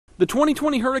The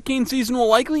 2020 hurricane season will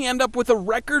likely end up with a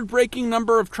record-breaking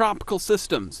number of tropical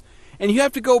systems. And you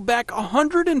have to go back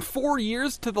 104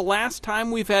 years to the last time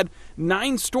we've had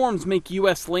 9 storms make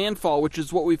U.S. landfall, which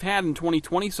is what we've had in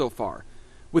 2020 so far.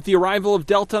 With the arrival of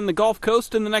Delta on the Gulf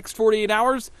Coast in the next 48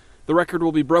 hours, the record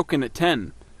will be broken at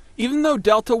 10. Even though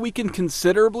Delta weakened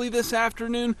considerably this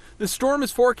afternoon, the storm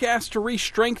is forecast to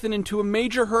re-strengthen into a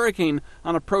major hurricane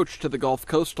on approach to the Gulf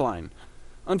coastline.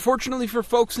 Unfortunately for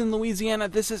folks in Louisiana,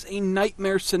 this is a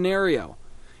nightmare scenario.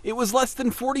 It was less than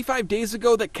 45 days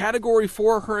ago that Category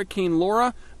 4 Hurricane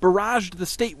Laura barraged the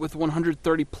state with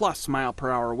 130-plus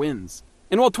mile-per-hour winds.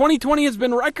 And while 2020 has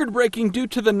been record-breaking due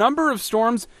to the number of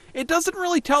storms, it doesn't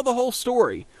really tell the whole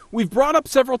story. We've brought up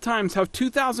several times how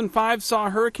 2005 saw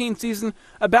a hurricane season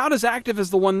about as active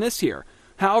as the one this year.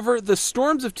 However, the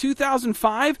storms of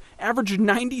 2005 averaged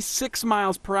 96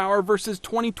 miles per hour versus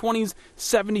 2020's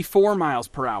 74 miles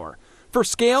per hour. For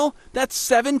scale, that's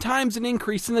 7 times an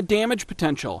increase in the damage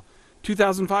potential.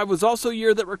 2005 was also a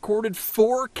year that recorded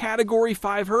 4 Category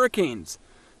 5 hurricanes,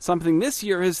 something this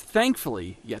year has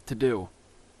thankfully yet to do.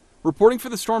 Reporting for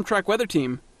the Storm Track Weather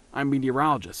Team, I'm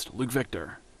meteorologist Luke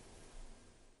Victor.